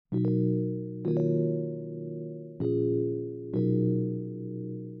You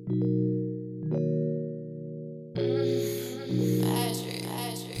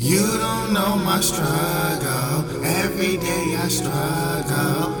don't know my struggle. Every day I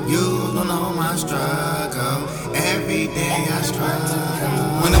struggle. You don't know my struggle. Every day I struggle.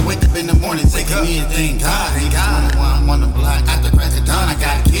 When I wake up in the morning, taking me and thank God. Ain't God while I'm on the block. At the crack of dawn, I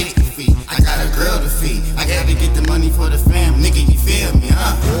got kids to feed. I got a girl to feed. I gotta get the money for the fam. Nigga, you feel me,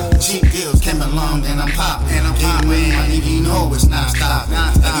 huh? Cheap deals came along, then I'm pop. And I'm pop, man. My nigga, you know it's not stop.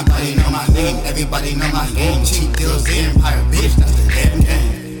 Everybody know my name. Everybody know my game. Cheap deals, empire, bitch. That's the damn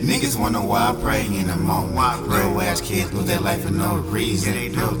game. Niggas wonder why I pray in the moment. Real ass kids lose their life for no reason.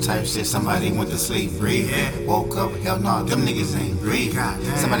 Real type shit, somebody went to sleep breathing. Woke up, hell no, them niggas ain't breathing.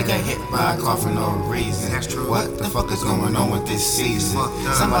 Somebody got hit by a car for no reason. What the fuck is going on with this season?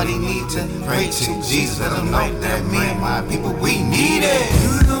 Somebody need to pray to Jesus. Let them know that me and my people, we need it.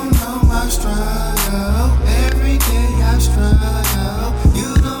 You don't know my struggle. Every day I struggle.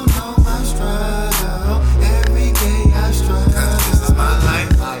 You don't know my struggle. Every day I struggle. Cause this is my life.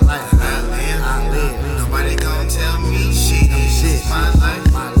 Nobody gon' tell me shit. My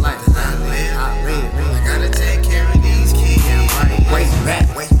life. I gotta take care of these kids. Way back.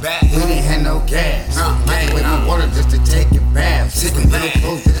 We didn't have no gas. Get away from water just to take a bath. Sipping little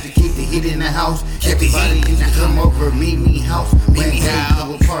clothes just to keep the heat in the house. Everybody used to come over, meet me house. When they had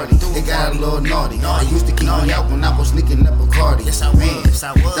a party, they got a little naughty. I used to keep me out when I was sneaking up a Cardi. Man,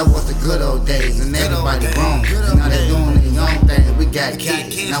 that was the good old days, and everybody grown. And now they doing their own thing. We got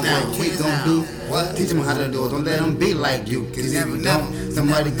kids. Now what we gon' do? Teach them how to do it. Don't let them be like you. Cause if you don't,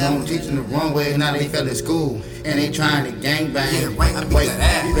 somebody gon' teach them the wrong way. Now they fell in school and they trying to gangbang. Wait, you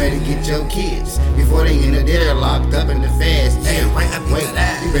better get your kids before they end up there locked up in the fast. Wait,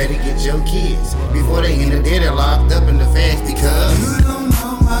 you better get your kids before they end up there locked up in the fast. Because you don't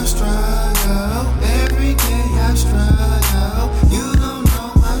know my struggle. Every day I struggle. You don't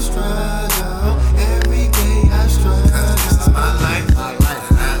know my struggle. Every day I struggle. Cause this is my life.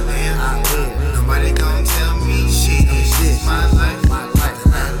 Nobody gon' tell me shit. My life. I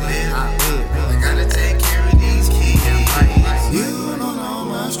gotta take care of these kids. You don't know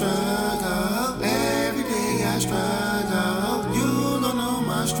my struggle. Every day I struggle. You don't know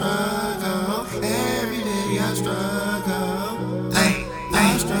my struggle. Every day I struggle. I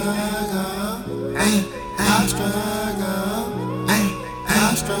struggle.